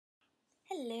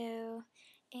Hello,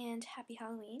 and happy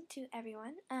Halloween to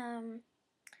everyone.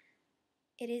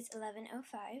 It is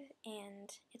 11:05, and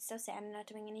it's so sad I'm not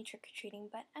doing any trick-or-treating,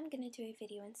 but I'm gonna do a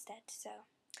video instead, so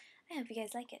I hope you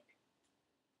guys like it.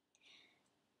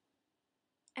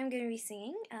 I'm gonna be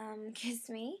singing Kiss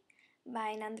Me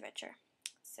by None the Richer,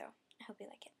 so I hope you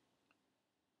like it.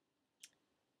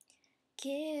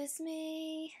 Kiss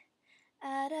me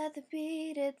out of the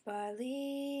beaded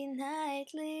barley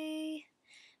nightly,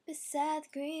 beside the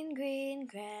green, green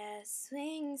grass.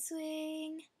 Swing,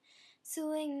 swing,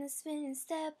 swing the spinning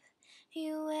step.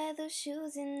 You wear those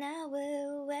shoes and I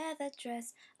will wear that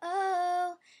dress.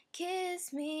 Oh,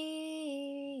 kiss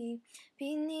me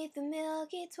beneath the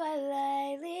milky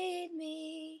twilight. Lead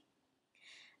me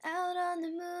out on the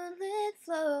moonlit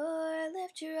floor.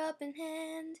 Lift your open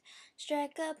hand,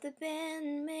 strike up the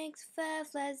band, make the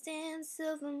fireflies dance,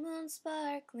 silver moon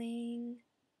sparkling.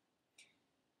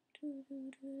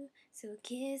 So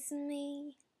kiss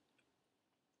me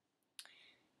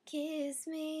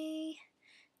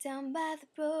down by the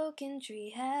broken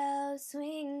treehouse.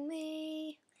 Swing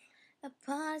me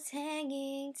upon its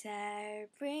hanging tire.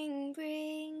 Bring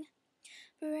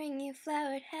your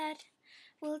flowered hat.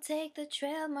 We'll take the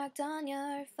trail marked on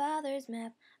your father's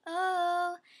map.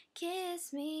 Oh,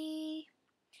 kiss me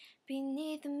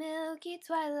beneath the milky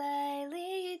twilight.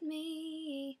 Lead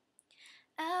me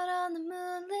out on the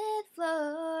moonlit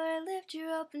floor. Lift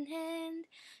your open hand,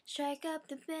 strike up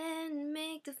the band,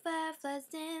 make the fireflies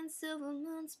dance, silver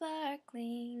moon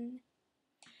sparkling.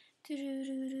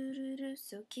 Do-do-do-do-do-do,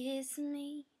 so kiss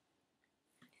me.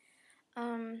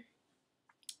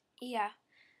 Yeah,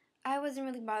 I wasn't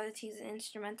really bothered to use an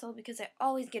instrumental because I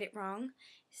always get it wrong.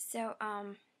 So,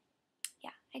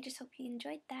 yeah, I just hope you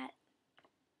enjoyed that.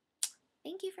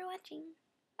 Thank you for watching.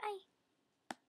 Bye.